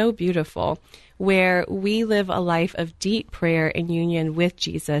 which is so beautiful, where we live a life of deep prayer and union with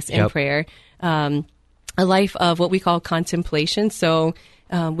Jesus in prayer. A life of what we call contemplation. So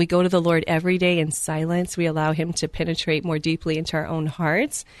We go to the Lord every day in silence. We allow him to penetrate more deeply into our own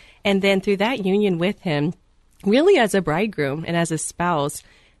hearts. And then through that union with him, really as a bridegroom and as a spouse,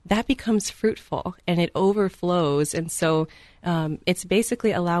 that becomes fruitful and it overflows. And so it's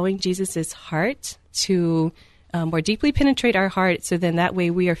basically allowing Jesus's heart to more deeply penetrate our heart, so then that way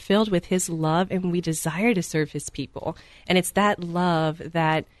we are filled with his love and we desire to serve his people. And it's that love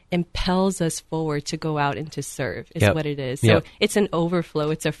that impels us forward to go out and to serve is what it is. So it's an overflow.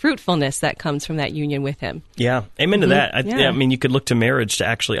 It's a fruitfulness that comes from that union with him. Yeah. Amen to that. I mean, you could look to marriage to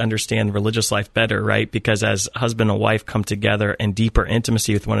actually understand religious life better, right? Because as husband and wife come together in deeper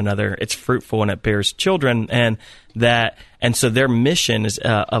intimacy with one another, it's fruitful and it bears children. And so their mission is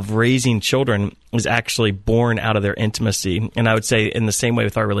of raising children is actually born out of their intimacy. And I would say in the same way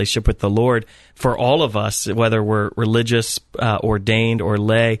with our relationship with the Lord, for all of us, whether we're religious, ordained, or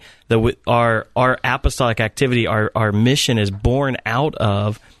lay, our apostolic activity, our mission is born out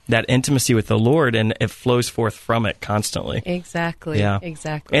of that intimacy with the Lord, and it flows forth from it constantly. Exactly. Yeah.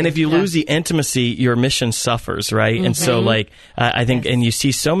 Exactly. And if you lose the intimacy, your mission suffers, right? Mm-hmm. And so, I think, and you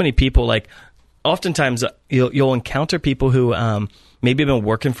see so many people, oftentimes you'll encounter people who maybe have been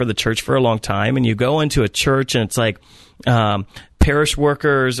working for the church for a long time, and you go into a church and it's like parish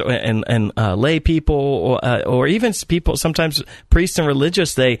workers and lay people, or even people, sometimes priests and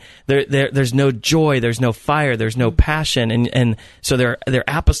religious. There's no joy, there's no fire, there's no passion, and so their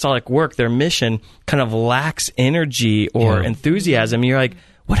apostolic work, their mission, kind of lacks energy or enthusiasm. You're like,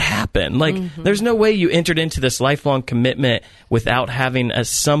 what happened? There's no way you entered into this lifelong commitment without having at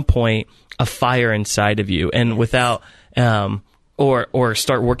some point a fire inside of you, and without or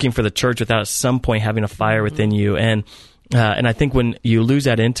start working for the church without at some point having a fire within you. And I think when you lose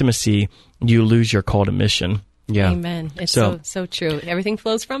that intimacy, you lose your call to mission. Yeah. Amen. It's so true. Everything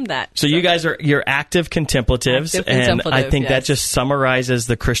flows from that. So you guys you're active contemplatives, and I think that just summarizes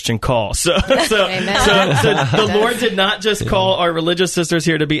the Christian call. So the Lord did not just call our religious sisters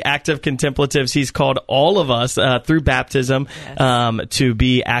here to be active contemplatives. He's called all of us through baptism to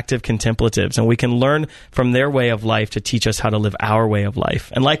be active contemplatives, and we can learn from their way of life to teach us how to live our way of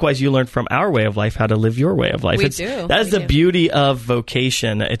life. And likewise, you learn from our way of life how to live your way of life. That is the beauty of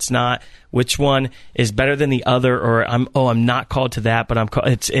vocation. It's not which one is better than the other, or I'm not called to that, but I'm called.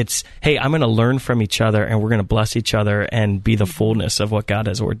 It's hey, I'm going to learn from each other, and we're going to bless each other and be the fullness of what God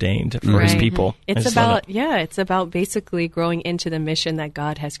has ordained for His people. It's about basically growing into the mission that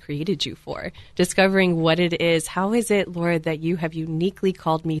God has created you for, discovering what it is. How is it, Lord, that you have uniquely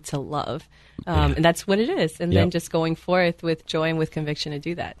called me to love? And that's what it is. And then just going forth with joy and with conviction to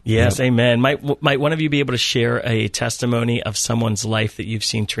do that. Yes, amen. Might one of you be able to share a testimony of someone's life that you've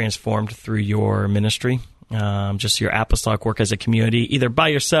seen transformed through your ministry? Just your apostolic work as a community, either by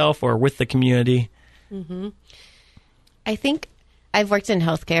yourself or with the community? Mm-hmm. I think I've worked in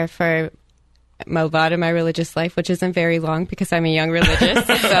healthcare for a lot of my religious life, which isn't very long because I'm a young religious.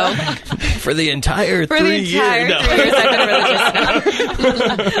 So for the entire 3 years. 3 years I've been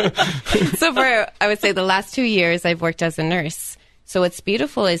religious. So I would say the last 2 years I've worked as a nurse. So what's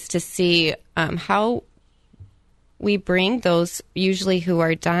beautiful is to see how we bring those usually who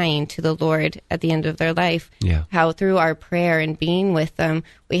are dying to the Lord at the end of their life. Yeah. How through our prayer and being with them,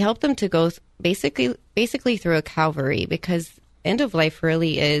 we help them to go basically through a Calvary, because end of life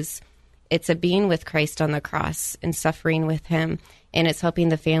really is. It's a being with Christ on the cross and suffering with him. And it's helping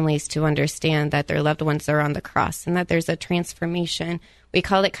the families to understand that their loved ones are on the cross and that there's a transformation. We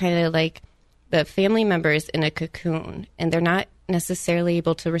call it kind of like the family members in a cocoon, and they're not necessarily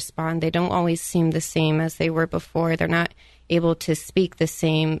able to respond. They don't always seem the same as they were before. They're not able to speak the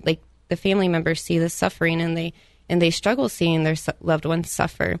same. Like the family members see the suffering and they struggle seeing their loved ones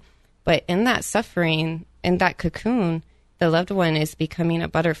suffer. But in that suffering, in that cocoon, the loved one is becoming a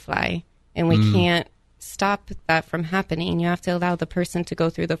butterfly. And we can't stop that from happening. You have to allow the person to go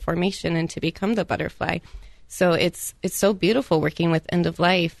through the formation and to become the butterfly. So it's so beautiful working with end of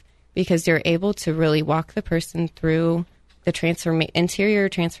life, because you're able to really walk the person through the interior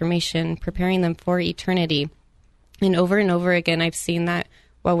transformation, preparing them for eternity. And over again, I've seen that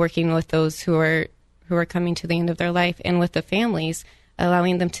while working with those who are coming to the end of their life, and with the families,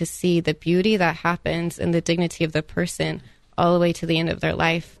 allowing them to see the beauty that happens and the dignity of the person all the way to the end of their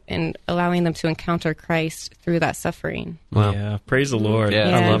life, and allowing them to encounter Christ through that suffering. Wow. Yeah, praise the Lord.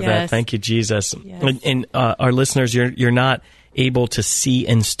 Yeah. I love that. Thank you, Jesus. Yes. And our listeners, you're not able to see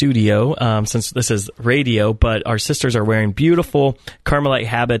in studio since this is radio, but our sisters are wearing beautiful Carmelite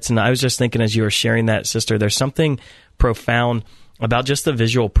habits. And I was just thinking, as you were sharing that, sister, there's something profound about just the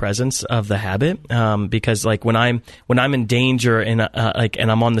visual presence of the habit, because like when I'm in danger and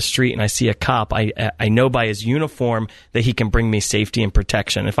I'm on the street and I see a cop, I know by his uniform that he can bring me safety and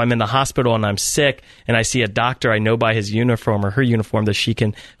protection. If I'm in the hospital and I'm sick and I see a doctor, I know by his uniform or her uniform that she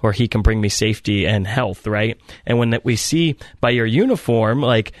can or he can bring me safety and health, right? And when we see by your uniform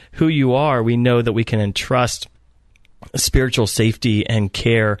like who you are, we know that we can entrust spiritual safety and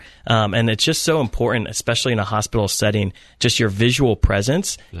care, and it's just so important, especially in a hospital setting. Just your visual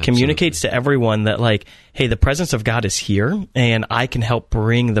presence communicates to everyone that like, hey, the presence of God is here, and I can help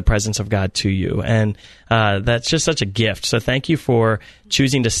bring the presence of God to you, and that's just such a gift. So thank you for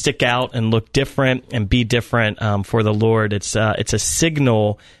choosing to stick out and look different and be different for the Lord. It's a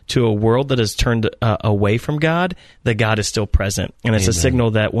signal to a world that has turned away from God that God is still present, and it's a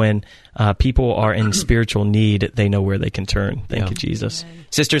signal that when people are in spiritual need, they know where they can turn. Thank you, Jesus. Amen.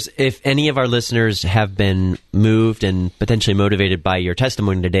 Sisters, if any of our listeners have been moved and potentially motivated by your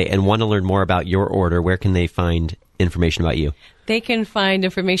testimony today and want to learn more about your order, where can they find information about you? They can find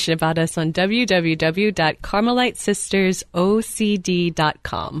information about us on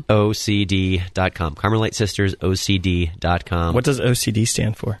www.carmelitesistersocd.com. OCD.com. CarmeliteSistersOCD.com. What does OCD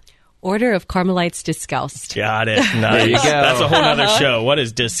stand for? Order of Carmelites Discalced. Got it. Nice. There you go. That's a whole other show. What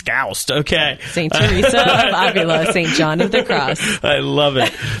is discalced? Okay. St. Teresa of Avila, St. John of the Cross. I love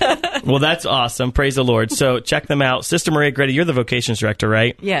it. Well, that's awesome. Praise the Lord. So check them out. Sister Maria Grady, you're the vocations director,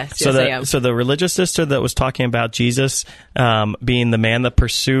 right? Yes, I am. So the religious sister that was talking about Jesus being the man that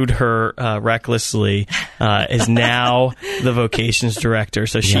pursued her recklessly is now the vocations director.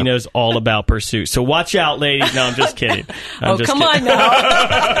 So she knows all about pursuit. So watch out, ladies. No, I'm just kidding. On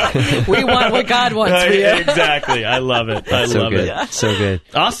now. We want what God wants for you. Exactly. I love it. I love it. So good.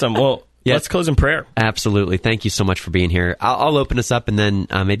 Awesome. Well, let's close in prayer. Absolutely. Thank you so much for being here. I'll open us up, and then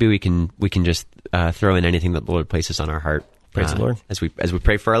maybe we can just throw in anything that the Lord places on our heart. Praise the Lord. As we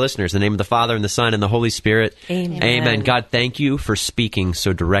pray for our listeners, in the name of the Father, and the Son, and the Holy Spirit. Amen. Amen. God, thank you for speaking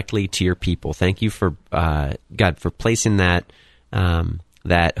so directly to your people. Thank you for, God, for placing that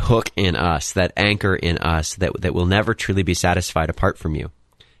hook in us, that anchor in us, that will never truly be satisfied apart from you.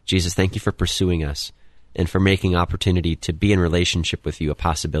 Jesus, thank you for pursuing us and for making opportunity to be in relationship with you a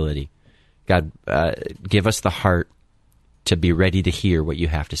possibility. God, give us the heart to be ready to hear what you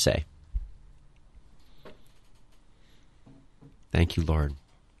have to say. Thank you, Lord.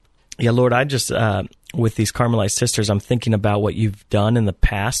 Yeah, Lord, I just, with these Carmelite sisters, I'm thinking about what you've done in the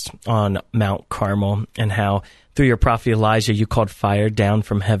past on Mount Carmel and how through your prophet Elijah, you called fire down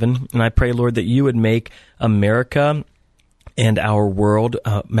from heaven. And I pray, Lord, that you would make America and our world,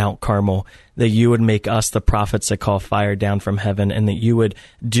 Mount Carmel, that you would make us the prophets that call fire down from heaven, and that you would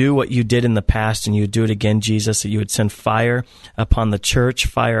do what you did in the past, and you would do it again, Jesus, that you would send fire upon the church,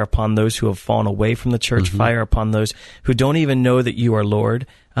 fire upon those who have fallen away from the church, fire upon those who don't even know that you are Lord,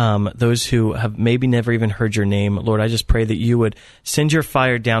 those who have maybe never even heard your name. Lord, I just pray that you would send your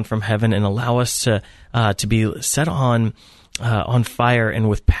fire down from heaven and allow us to be set on fire and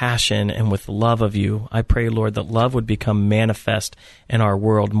with passion and with love of you. I pray, Lord, that love would become manifest in our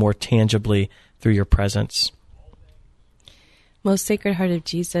world more tangibly through your presence. Most Sacred Heart of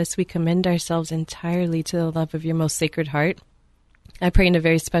Jesus, we commend ourselves entirely to the love of your most sacred heart. I pray in a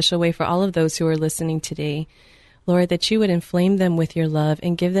very special way for all of those who are listening today, Lord, that you would inflame them with your love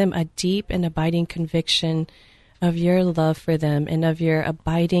and give them a deep and abiding conviction of your love for them and of your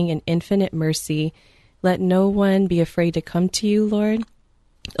abiding and infinite mercy. Let no one be afraid to come to you, Lord.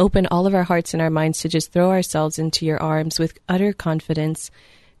 Open all of our hearts and our minds to just throw ourselves into your arms with utter confidence,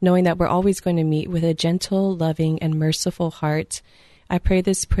 knowing that we're always going to meet with a gentle, loving, and merciful heart. I pray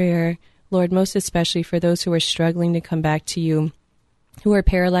this prayer, Lord, most especially for those who are struggling to come back to you, who are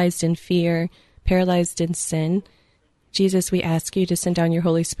paralyzed in fear, paralyzed in sin. Jesus, we ask you to send down your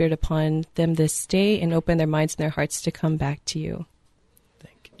Holy Spirit upon them this day and open their minds and their hearts to come back to you.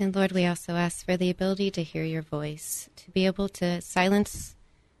 And Lord, we also ask for the ability to hear your voice, to be able to silence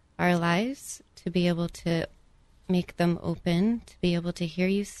our lives, to be able to make them open, to be able to hear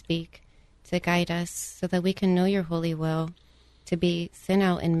you speak, to guide us so that we can know your holy will, to be sent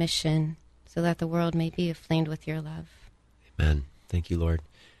out in mission so that the world may be aflamed with your love. Amen. Thank you, Lord.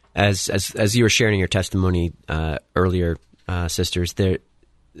 As you were sharing your testimony earlier, sisters, the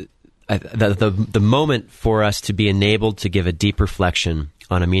moment for us to be enabled to give a deep reflection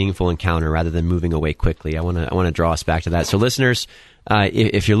on a meaningful encounter rather than moving away quickly. I want to draw us back to that. So listeners,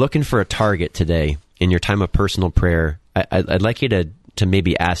 if you're looking for a target today in your time of personal prayer, I'd like you to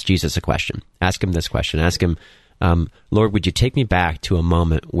maybe ask Jesus a question. Ask him this question. Ask him, Lord, would you take me back to a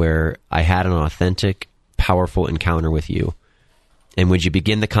moment where I had an authentic, powerful encounter with you? And would you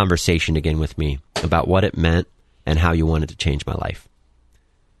begin the conversation again with me about what it meant and how you want it to change my life.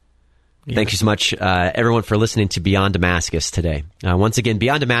 Yeah. Thank you so much, everyone, for listening to Beyond Damascus today. Once again,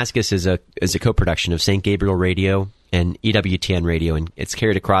 Beyond Damascus is a co-production of St. Gabriel Radio and EWTN Radio, and it's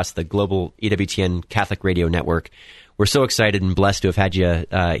carried across the global EWTN Catholic Radio Network. We're so excited and blessed to have had you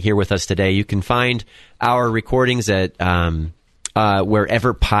here with us today. You can find our recordings at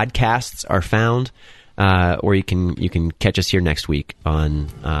wherever podcasts are found, or you can catch us here next week on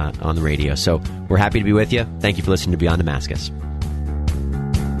the radio. So we're happy to be with you. Thank you for listening to Beyond Damascus.